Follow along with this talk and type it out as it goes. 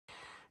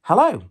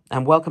Hello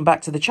and welcome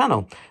back to the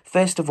channel.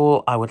 First of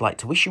all, I would like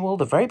to wish you all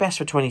the very best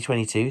for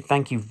 2022.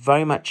 Thank you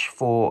very much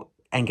for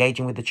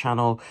engaging with the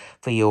channel,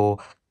 for your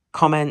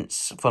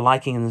comments, for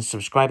liking and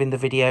subscribing the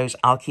videos.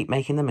 I'll keep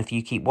making them if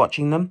you keep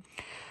watching them.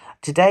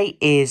 Today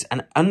is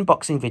an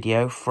unboxing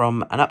video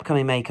from an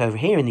upcoming makeover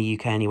here in the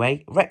UK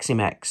anyway,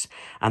 Reximex.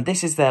 And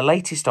this is their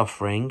latest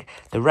offering,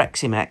 the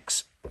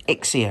Reximex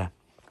Ixia.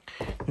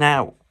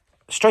 Now,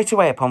 straight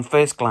away upon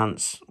first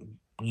glance,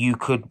 you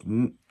could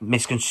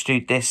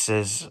misconstrue this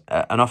as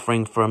an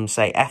offering from,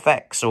 say,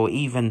 FX, or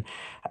even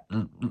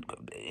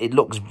it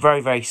looks very,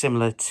 very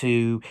similar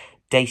to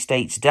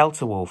Daystate's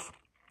Delta Wolf.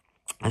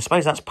 I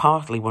suppose that's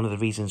partly one of the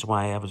reasons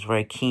why I was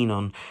very keen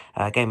on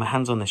getting my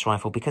hands on this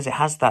rifle, because it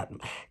has that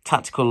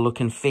tactical look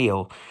and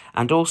feel.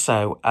 And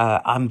also,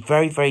 I'm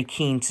very, very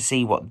keen to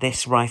see what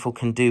this rifle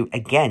can do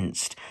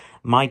against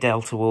my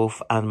Delta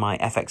Wolf and my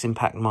FX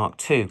Impact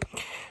Mark II.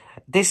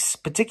 This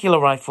particular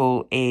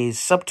rifle is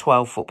sub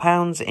 12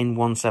 foot-pounds in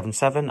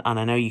 177, and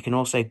I know you can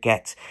also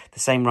get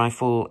the same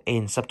rifle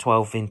in sub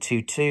 12 in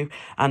 2.2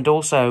 and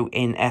also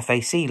in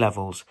FAC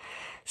levels.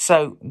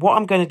 So what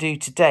I'm going to do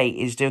today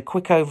is do a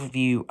quick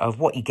overview of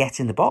what you get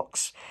in the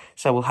box.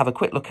 So we'll have a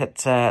quick look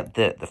at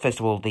first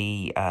of all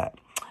the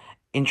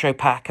intro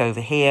pack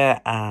over here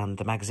and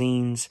the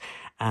magazines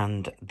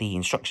and the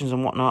instructions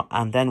and whatnot,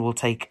 and then we'll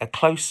take a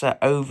closer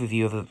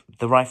overview of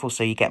the rifle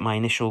so you get my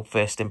initial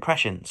first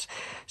impressions.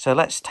 So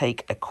let's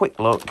take a quick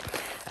look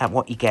at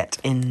what you get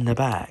in the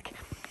bag.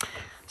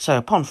 So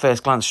upon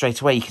first glance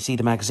straight away, you can see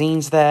the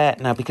magazines there.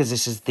 Now, because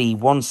this is the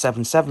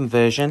 177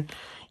 version,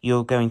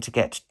 you're going to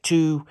get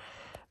two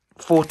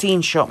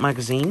 14-shot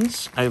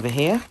magazines over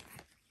here,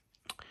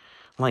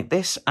 like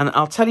this. And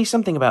I'll tell you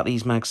something about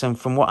these mags, and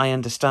from what I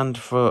understand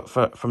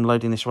from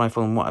loading this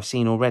rifle and what I've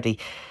seen already,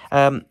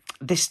 from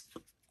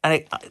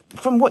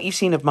what you've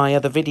seen of my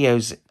other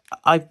videos,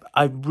 I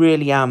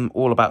really am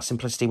all about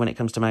simplicity when it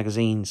comes to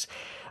magazines.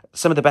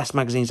 Some of the best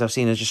magazines I've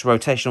seen are just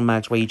rotational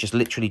mags where you just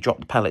literally drop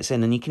the pellets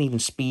in, and you can even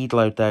speed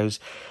load those.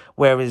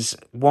 Whereas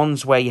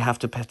ones where you have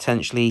to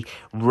potentially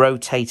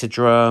rotate a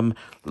drum,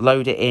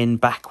 load it in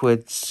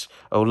backwards,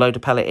 or load a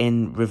pellet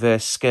in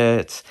reverse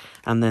skirt,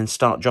 and then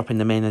start dropping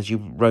them in as you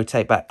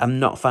rotate back, I'm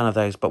not a fan of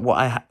those. But what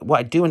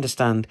I do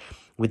understand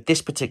with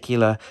this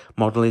particular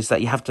model is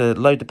that you have to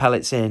load the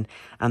pellets in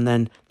and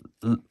then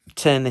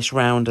turn this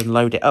round and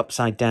load it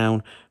upside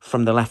down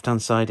from the left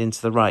hand side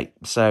into the right.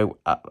 So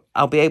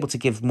I'll be able to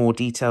give more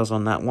details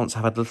on that once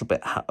I've had a little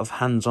bit of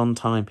hands-on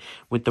time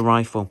with the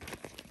rifle.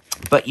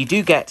 But you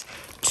do get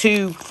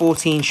two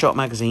 14-shot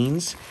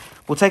magazines.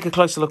 We'll take a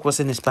closer look what's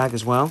in this bag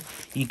as well.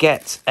 You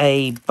get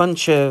a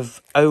bunch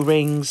of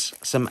O-rings,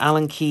 some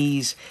Allen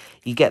keys,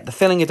 you get the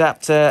filling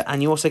adapter,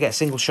 and you also get a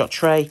single-shot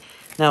tray.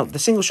 Now, the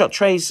single-shot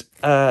trays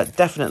are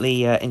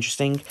definitely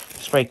interesting.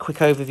 Just a very quick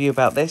overview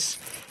about this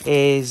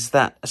is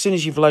that as soon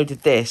as you've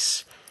loaded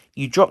this,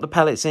 you drop the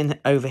pellets in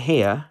over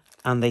here,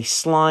 and they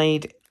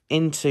slide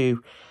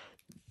into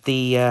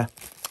the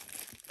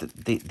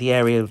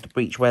area of the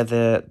breech where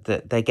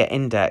they get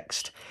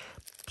indexed.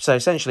 So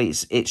essentially,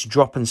 it's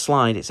drop and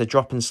slide. It's a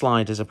drop and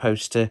slide as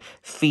opposed to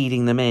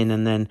feeding them in.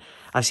 And then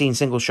I've seen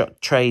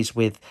single-shot trays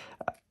with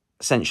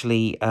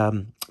essentially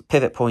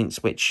pivot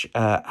points which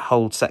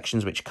hold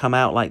sections which come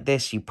out like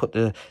this. You put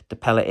the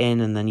pellet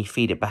in and then you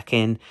feed it back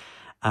in,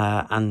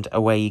 and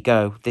away you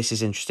go. This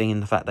is interesting in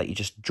the fact that you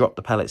just drop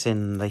the pellets in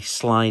and they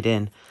slide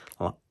in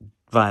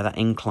via that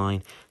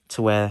incline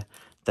to where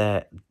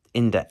they're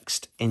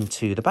indexed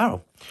into the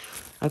barrel.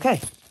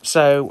 Okay,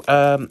 so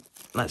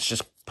let's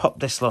just pop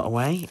this lot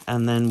away,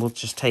 and then we'll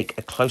just take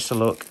a closer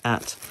look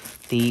at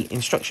the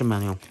instruction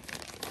manual.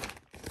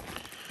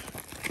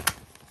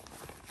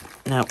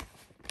 Now,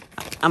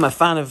 I'm a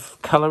fan of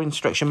colour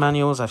instruction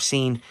manuals. I've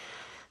seen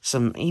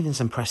even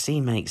some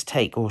prestige makes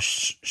take or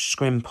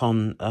scrimp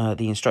on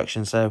the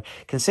instructions. So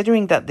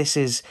considering that this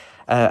is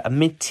a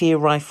mid-tier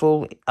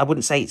rifle, I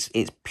wouldn't say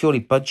it's purely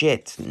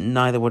budget.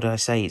 Neither would I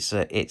say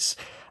it's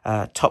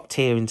top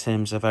tier in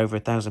terms of over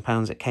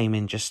 £1,000. It came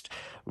in just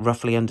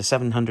roughly under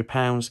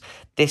 £700.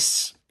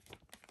 This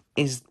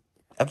is,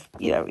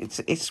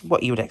 it's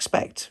what you would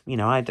expect.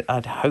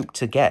 I'd hope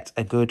to get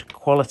a good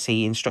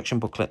quality instruction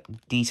booklet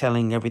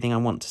detailing everything I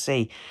want to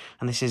see,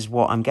 and this is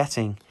what I'm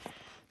getting.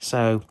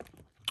 So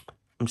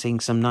I'm seeing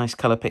some nice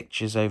colour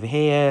pictures over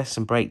here,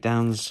 some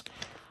breakdowns,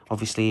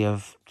 obviously,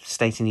 of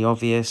stating the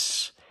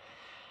obvious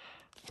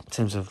in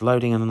terms of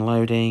loading and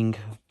unloading,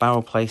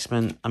 barrel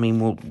placement. I mean,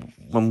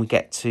 when we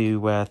get to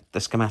the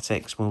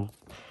schematics,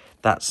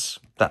 that's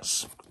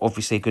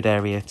obviously a good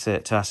area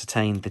to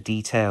ascertain the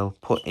detail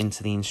put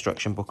into the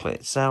instruction booklet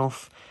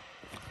itself.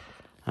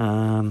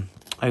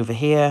 Over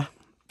here,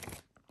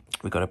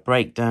 we've got a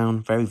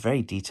breakdown, very,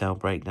 very detailed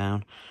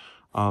breakdown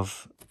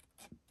of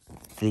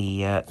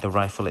the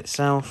rifle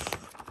itself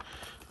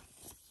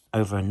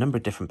over a number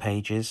of different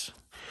pages.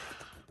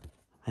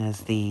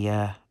 There's the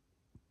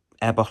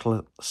air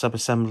bottle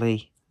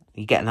subassembly.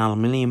 You get an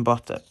aluminium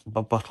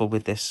bottle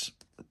with this,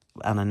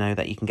 and I know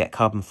that you can get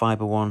carbon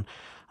fibre one.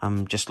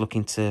 I'm just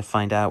looking to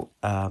find out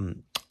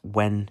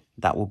when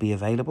that will be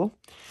available.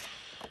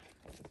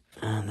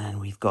 And then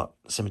we've got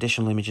some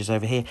additional images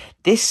over here.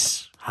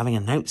 This, having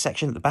a note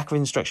section at the back of the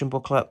instruction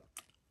booklet,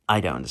 I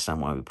don't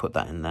understand why we put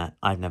that in there.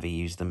 I've never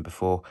used them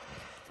before.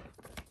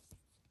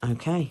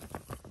 Okay.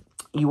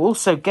 You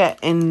also get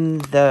in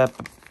the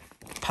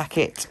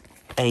packet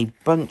a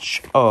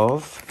bunch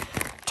of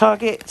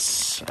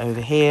targets over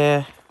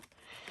here,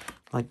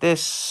 like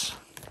this.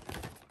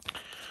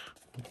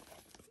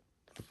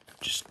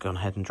 Just go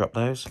ahead and drop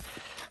those.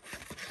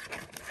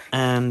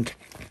 And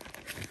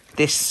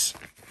this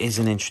is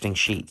an interesting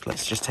sheet.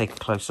 Let's just take a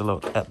closer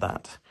look at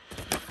that.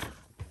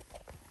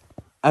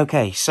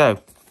 Okay,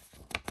 so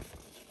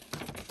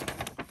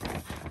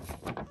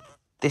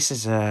this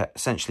is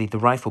essentially the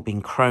rifle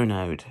being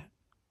chronoed,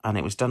 and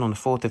it was done on the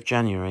 4th of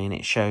January, and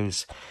it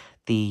shows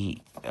the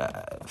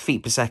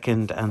feet per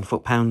second and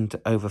foot-pound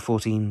over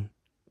 14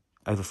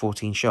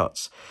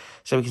 shots.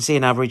 So we can see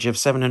an average of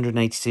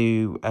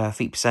 782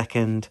 feet per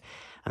second,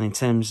 and in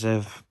terms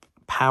of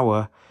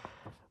power,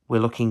 we're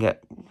looking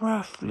at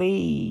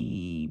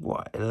roughly,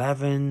 what,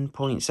 11.7,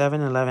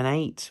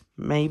 11.8,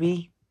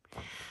 maybe?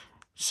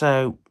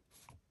 So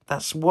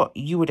that's what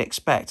you would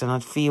expect, and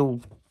I'd feel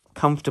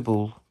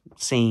comfortable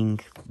seeing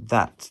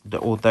that,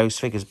 or those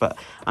figures. But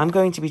I'm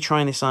going to be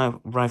trying this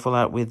rifle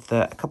out with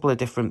a couple of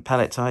different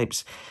pellet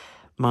types.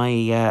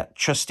 My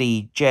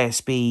trusty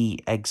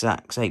JSB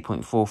Exacts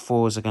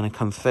 8.44s are going to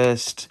come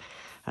first,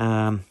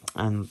 and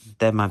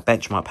they're my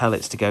benchmark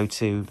pellets to go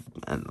to,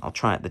 and I'll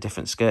try out the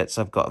different skirts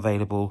I've got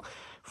available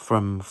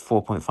from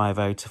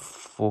 4.50 to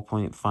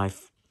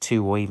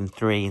 4.52 or even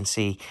 3, and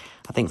see.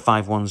 I think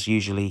 5.1s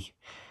usually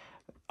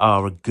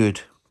are a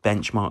good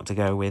benchmark to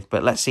go with,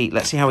 but let's see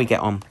how we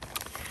get on.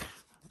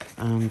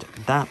 And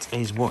that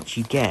is what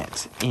you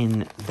get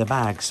in the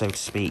bag, so to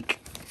speak.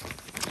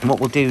 And what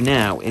we'll do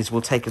now is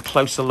we'll take a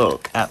closer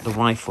look at the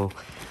rifle.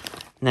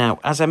 Now,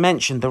 as I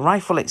mentioned, the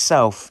rifle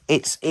itself,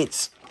 it's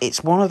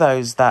one of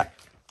those that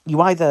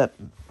you either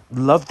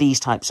love these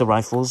types of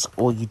rifles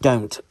or you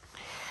don't.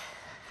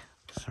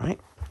 Sorry,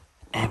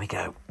 there we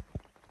go.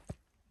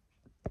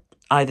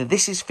 Either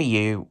this is for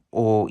you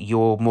or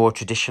you're more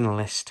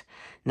traditionalist.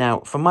 Now,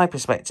 from my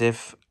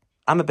perspective,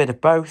 I'm a bit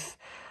of both.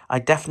 I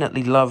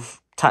definitely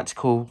love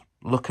tactical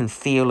look and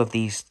feel of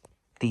these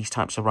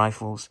types of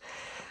rifles.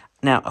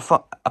 Now,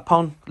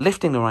 upon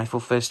lifting the rifle,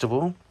 first of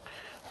all,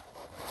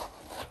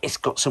 it's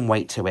got some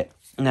weight to it.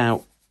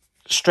 Now,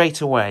 straight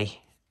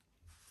away,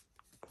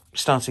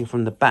 starting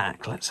from the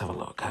back, let's have a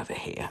look over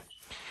here.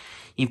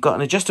 You've got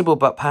an adjustable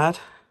butt pad,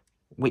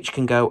 which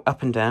can go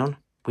up and down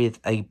with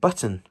a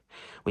button,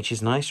 which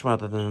is nice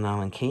rather than an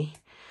Allen key.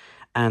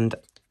 And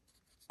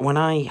when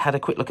I had a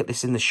quick look at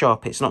this in the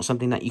shop, it's not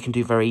something that you can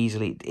do very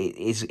easily. It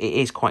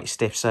is quite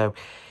stiff, so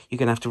you're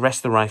going to have to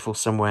rest the rifle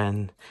somewhere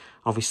and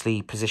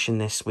obviously position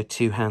this with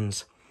 2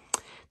 hands.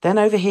 Then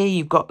over here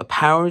you've got the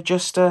power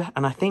adjuster,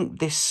 and I think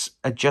this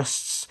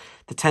adjusts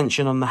the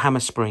tension on the hammer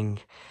spring.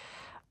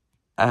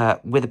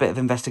 With a bit of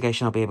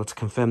investigation, I'll be able to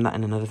confirm that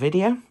in another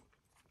video.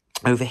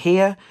 Over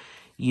here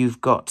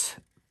you've got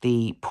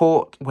the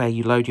port where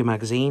you load your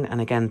magazine, and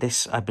again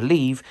this, I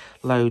believe,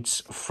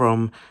 loads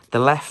from the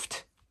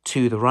left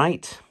to the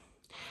right.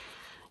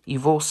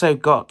 You've also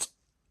got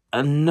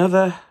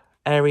another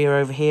area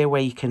over here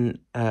where you can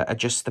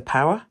adjust the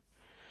power.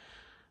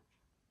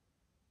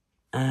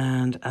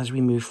 And as we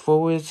move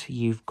forward,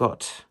 you've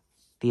got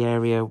the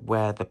area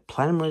where the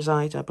plenum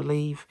resides, I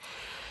believe.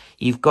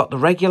 You've got the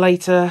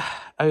regulator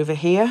over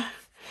here.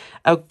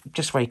 Oh,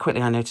 just very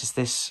quickly, I noticed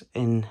this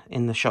in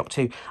the shop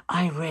too.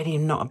 I really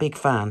am not a big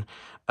fan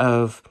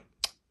of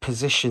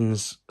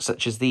positions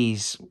such as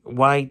these.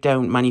 Why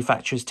don't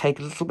manufacturers take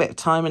a little bit of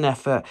time and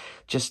effort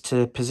just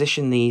to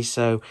position these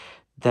so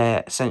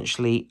they're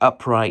essentially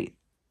upright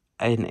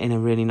in a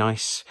really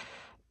nice,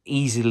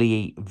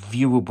 easily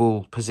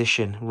viewable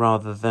position,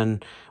 rather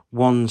than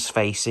one's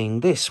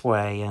facing this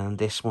way and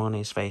this one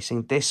is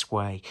facing this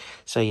way,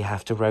 so you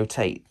have to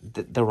rotate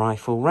the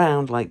rifle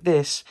round like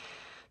this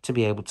to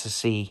be able to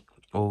see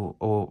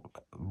or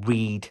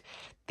read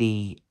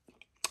the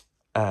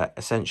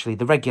essentially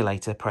the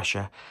regulator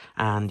pressure,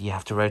 and you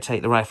have to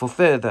rotate the rifle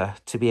further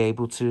to be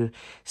able to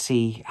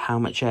see how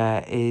much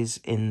air is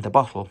in the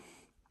bottle.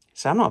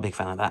 So I'm not a big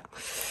fan of that.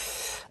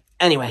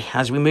 Anyway,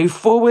 as we move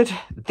forward,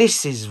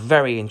 this is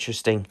very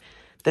interesting.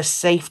 The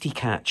safety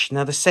catch.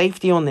 Now, the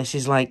safety on this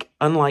is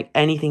unlike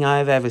anything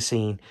I've ever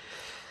seen.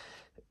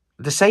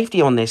 The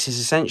safety on this is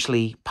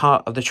essentially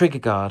part of the trigger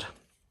guard.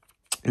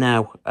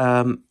 Now,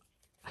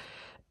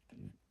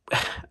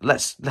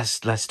 let's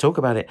talk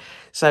about it.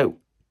 So,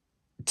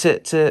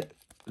 at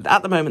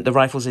the moment, the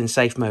rifle's in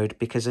safe mode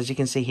because, as you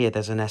can see here,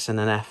 there's an S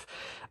and an F.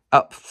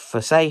 Up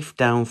for safe,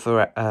 down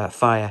for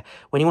fire.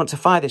 When you want to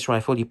fire this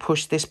rifle, you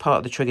push this part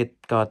of the trigger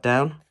guard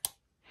down,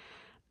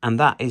 and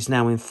that is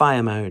now in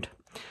fire mode.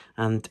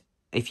 And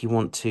if you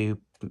want to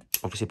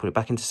obviously put it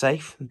back into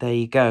safe, there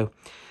you go.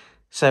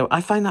 So I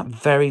find that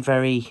very,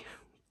 very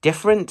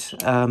different.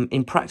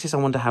 In practice, I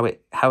wonder how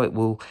it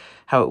will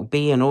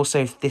be, and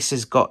also if this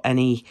has got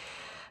any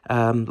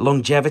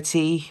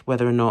longevity,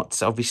 whether or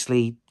not,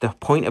 obviously, the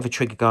point of a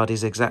trigger guard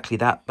is exactly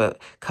that,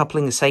 but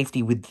coupling the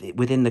safety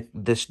within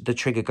the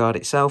trigger guard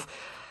itself,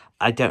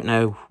 I don't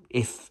know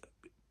if,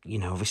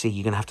 obviously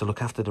you're going to have to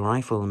look after the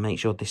rifle and make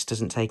sure this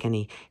doesn't take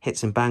any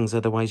hits and bangs,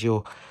 otherwise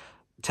you're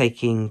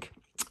taking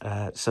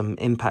some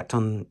impact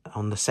on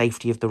the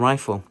safety of the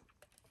rifle.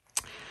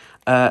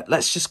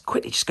 Let's just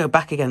quickly go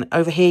back again.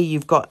 Over here,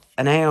 you've got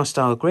an AR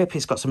style grip.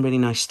 It's got some really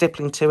nice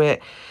stippling to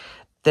it.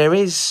 There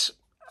is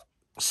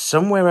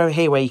somewhere over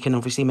here where you can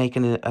obviously make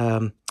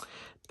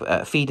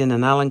feed in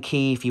an Allen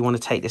key. If you want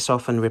to take this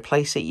off and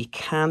replace it, you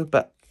can.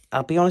 But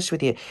I'll be honest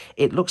with you,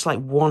 it looks like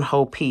one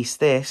whole piece.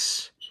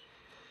 This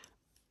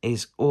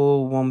is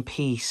all one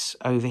piece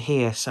over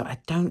here. So I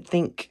don't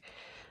think,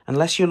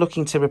 unless you're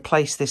looking to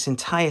replace this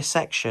entire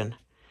section,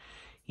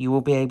 you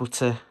will be able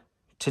to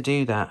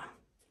do that.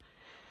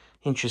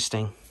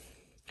 Interesting.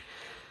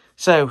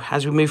 So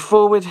as we move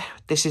forward,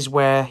 this is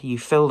where you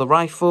fill the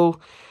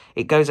rifle.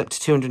 It goes up to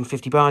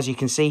 250 bars, you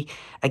can see.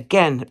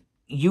 Again,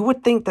 you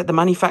would think that the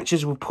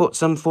manufacturers will put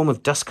some form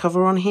of dust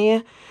cover on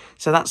here.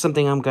 So that's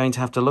something I'm going to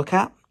have to look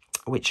at,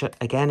 which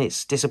again,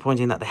 it's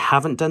disappointing that they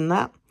haven't done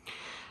that.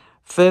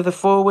 Further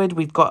forward,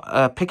 we've got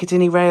a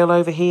Picatinny rail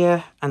over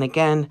here. And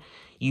again,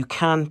 you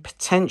can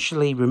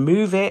potentially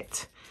remove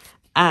it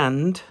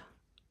and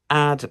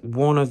add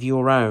one of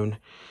your own.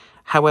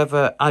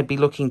 However, I'd be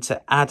looking to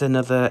add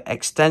another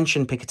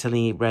extension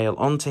Picatinny rail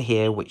onto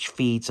here, which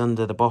feeds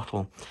under the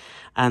bottle.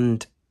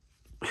 And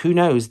who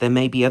knows, there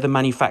may be other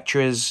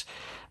manufacturers'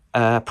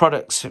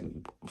 products.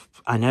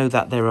 I know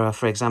that there are,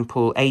 for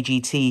example,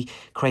 AGT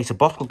create a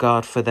bottle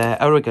guard for their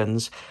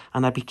Oregons,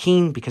 and I'd be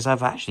keen, because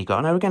I've actually got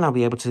an Oregon, I'll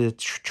be able to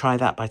try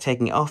that by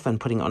taking it off and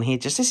putting it on here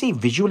just to see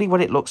visually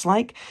what it looks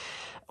like.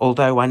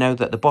 Although I know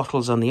that the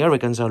bottles on the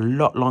Oregons are a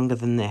lot longer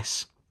than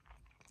this.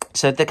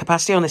 So the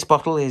capacity on this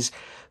bottle is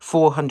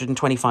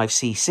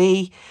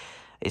 425cc.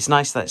 It's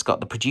nice that it's got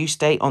the produce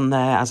date on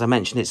there. As I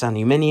mentioned, it's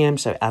aluminium,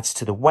 so it adds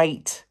to the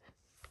weight,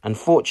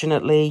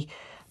 unfortunately.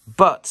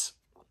 But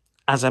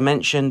as I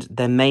mentioned,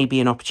 there may be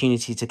an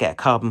opportunity to get a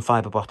carbon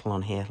fibre bottle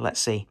on here. Let's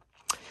see.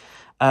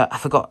 I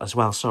forgot as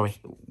well, sorry.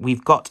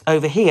 We've got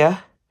over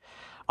here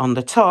on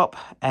the top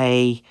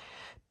a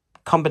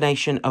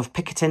combination of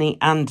Picatinny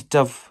and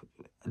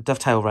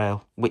dovetail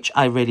rail, which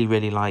I really,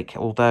 really like,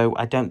 although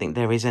I don't think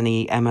there is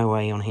any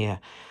MOA on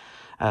here.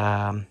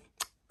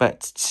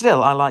 But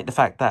still, I like the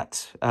fact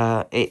that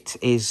it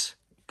is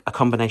a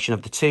combination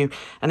of the two.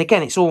 And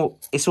again, it's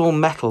all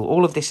metal.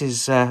 All of this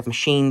is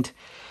machined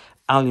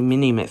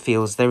aluminium, it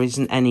feels. There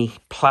isn't any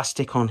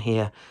plastic on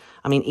here.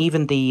 I mean,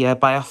 even the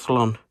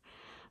biathlon,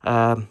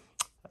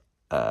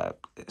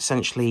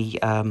 essentially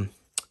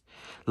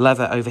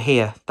leather over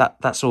here,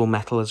 that's all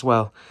metal as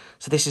well.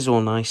 So this is all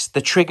nice.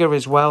 The trigger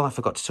as well, I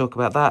forgot to talk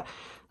about that.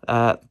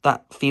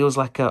 That feels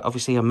like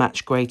obviously a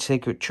match grey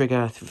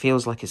trigger. It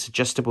feels like it's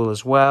adjustable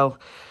as well.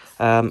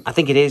 I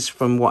think it is,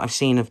 from what I've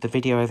seen of the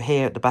video over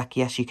here at the back.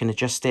 Yes, you can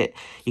adjust it,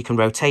 you can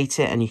rotate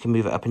it, and you can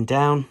move it up and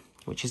down,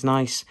 which is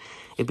nice.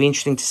 It'd be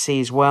interesting to see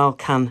as well,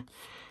 can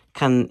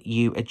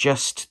you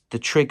adjust the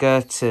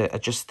trigger to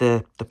adjust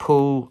the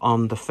pull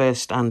on the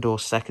first and or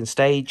second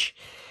stage?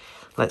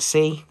 Let's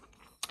see.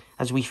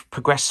 As we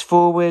progress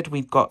forward,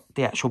 we've got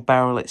the actual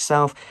barrel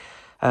itself.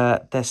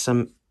 There's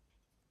some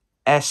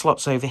air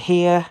slots over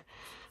here,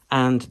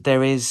 and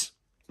there is,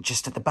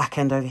 just at the back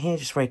end over here,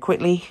 just very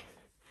quickly,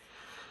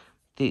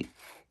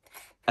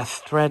 a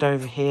thread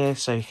over here,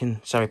 so you can,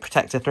 thread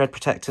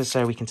protector,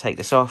 so we can take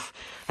this off,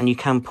 and you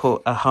can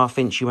put a 1/2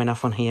 inch UN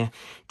off on here.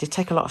 It did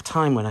take a lot of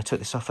time when I took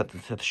this off at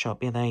the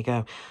shop. Yeah, there you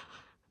go.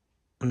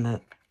 And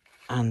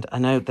I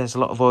know there's a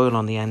lot of oil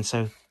on the end,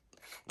 so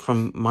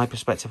from my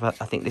perspective, I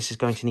think this is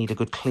going to need a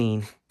good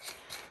clean.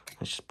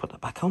 Let's just put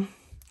that back on.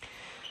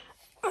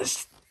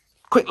 Let's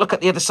quick look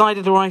at the other side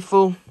of the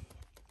rifle.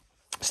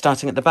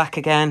 Starting at the back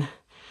again.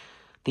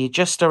 The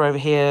adjuster over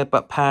here,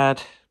 butt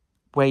pad,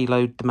 where you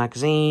load the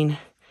magazine.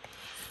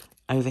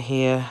 Over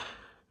here,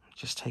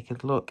 just take a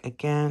look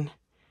again.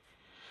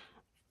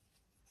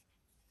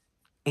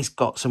 It's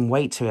got some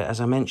weight to it, as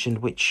I mentioned,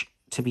 which,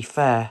 to be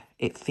fair,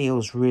 it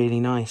feels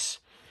really nice.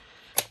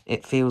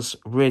 It feels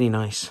really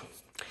nice.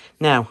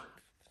 Now,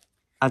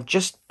 I'm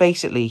just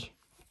basically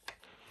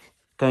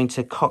going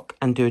to cock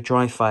and do a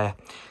dry fire.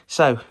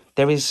 So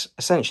there is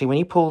essentially, when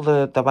you pull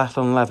the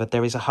biathlon lever,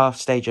 there is a 1/2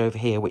 stage over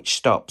here which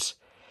stops,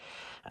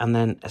 and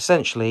then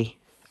essentially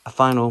a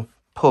final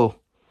pull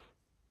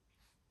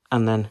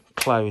and then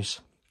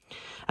close.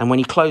 And when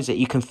you close it,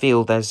 you can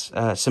feel there's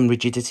some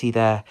rigidity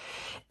there.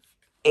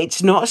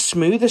 It's not as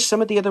smooth as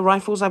some of the other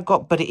rifles I've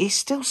got, but it is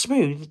still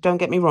smooth. Don't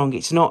get me wrong.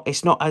 It's not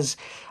as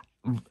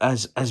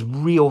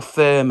real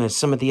firm as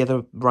some of the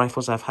other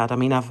rifles I've had. I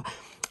mean,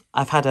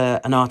 I've had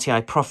an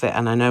RTI Prophet,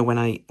 and I know when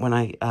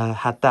I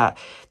had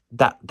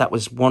that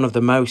was one of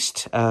the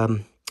most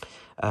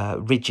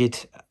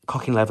rigid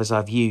cocking levers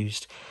I've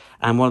used,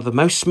 and one of the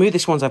most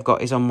smoothest ones I've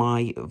got is on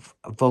my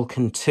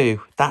Vulcan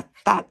 2.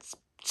 That's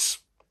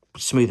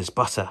smooth as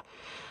butter.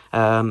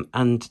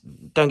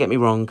 And don't get me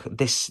wrong,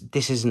 this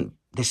isn't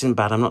this isn't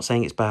bad. I'm not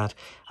saying it's bad.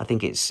 I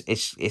think it's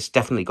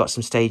definitely got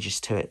some stages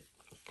to it.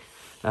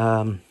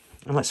 And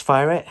let's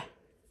fire it.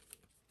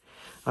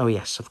 Oh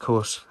yes, of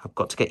course. I've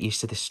got to get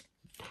used to this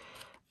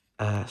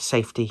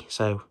safety.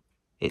 So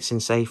it's in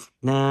safe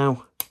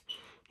now.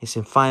 It's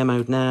in fire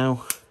mode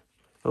now.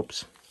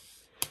 Oops.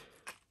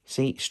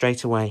 See,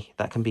 straight away,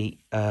 that can be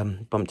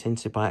bumped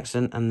into by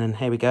accident. And then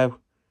here we go.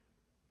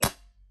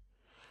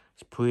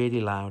 It's pretty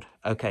loud.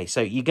 Okay,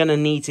 so you're going to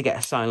need to get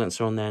a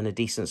silencer on there, and a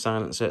decent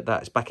silencer at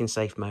that. It's back in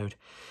safe mode.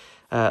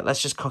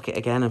 Let's just cock it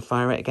again and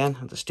fire it again.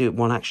 Let's do it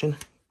one action.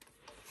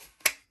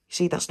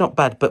 See, that's not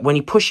bad. But when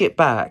you push it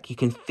back, you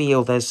can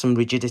feel there's some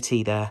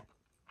rigidity there.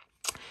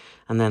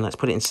 And then let's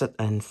put it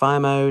in fire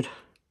mode.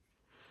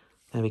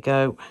 There we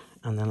go.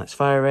 And then let's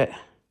fire it.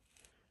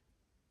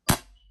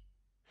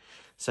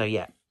 So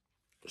yeah,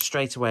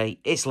 straight away,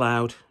 it's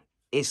loud.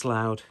 It's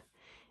loud.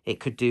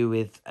 It could do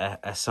with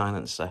a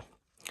silencer.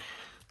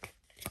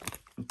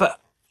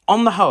 But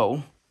on the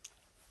whole,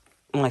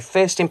 my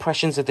first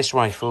impressions of this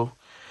rifle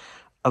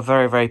are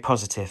very, very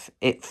positive.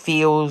 It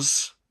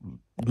feels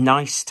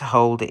nice to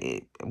hold.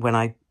 It when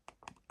I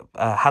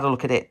had a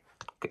look at it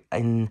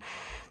in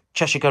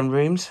Cheshire Gun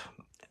Rooms,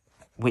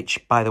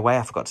 which, by the way,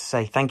 I forgot to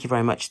say thank you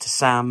very much to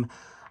Sam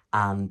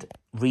and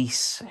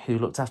Reese, who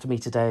looked after me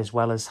today, as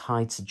well as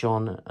hi to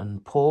John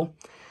and Paul.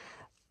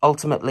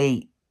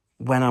 Ultimately,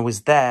 when I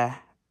was there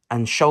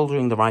and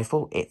shouldering the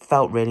rifle, it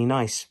felt really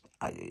nice.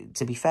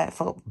 To be fair, it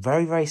felt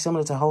very, very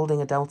similar to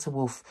holding a Delta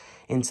Wolf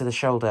into the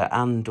shoulder,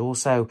 and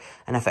also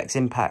an FX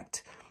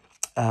Impact,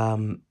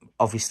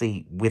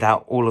 obviously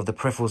without all of the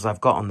peripherals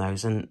I've got on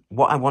those. And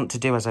what I want to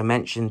do, as I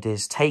mentioned,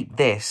 is take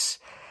this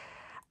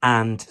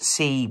and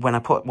see, when I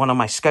put one of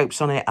my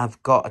scopes on it,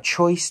 I've got a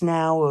choice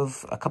now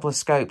of a couple of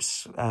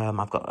scopes.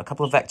 I've got a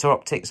couple of vector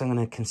optics I'm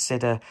going to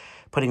consider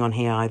putting on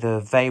here,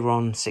 either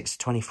Veyron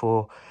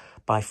 6-24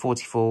 by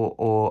 44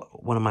 or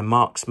one of my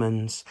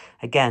Marksmans.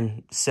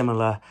 Again,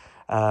 similar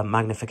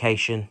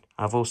magnification.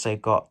 I've also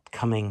got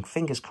coming,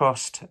 fingers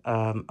crossed,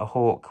 a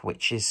Hawk,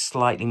 which is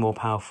slightly more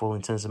powerful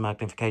in terms of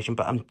magnification.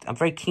 But I'm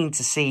very keen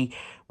to see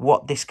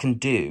what this can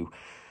do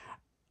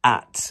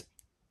at,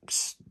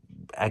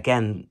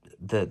 again,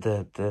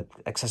 the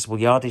accessible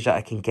yardage that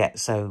I can get,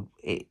 so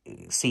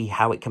see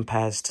how it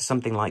compares to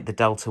something like the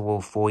Delta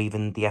Wolf or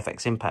even the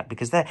FX Impact,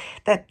 because they're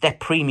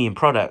premium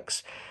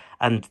products,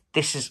 and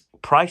this is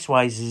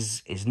price-wise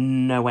is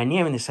nowhere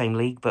near in the same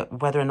league.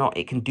 But whether or not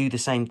it can do the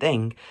same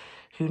thing,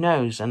 who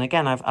knows? And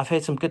again, I've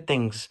heard some good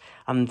things,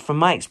 and from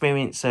my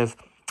experience of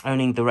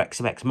owning the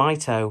Reximex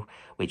Mito,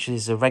 which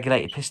is a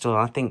regulated pistol,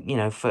 I think, you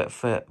know,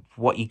 for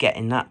what you get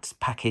in that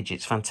package,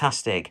 it's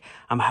fantastic.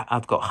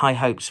 I've got high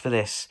hopes for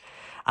this,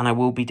 and I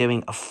will be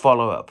doing a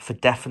follow-up for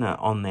definite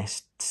on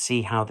this to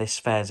see how this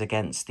fares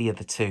against the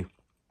other two.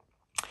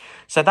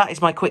 So that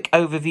is my quick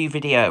overview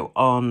video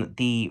on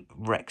the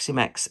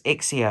Reximex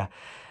Ixia.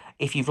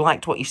 If you've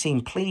liked what you've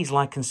seen, please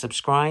like and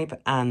subscribe.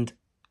 And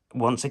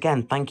once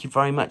again, thank you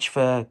very much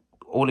for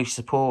all your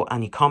support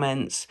and your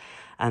comments.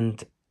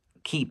 And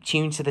keep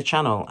tuned to the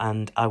channel,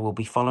 and I will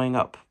be following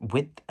up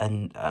with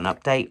an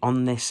update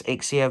on this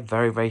Ixia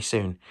very, very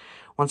soon.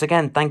 Once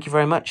again, thank you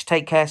very much.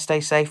 Take care, stay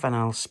safe, and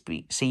I'll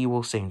see you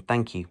all soon.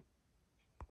 Thank you.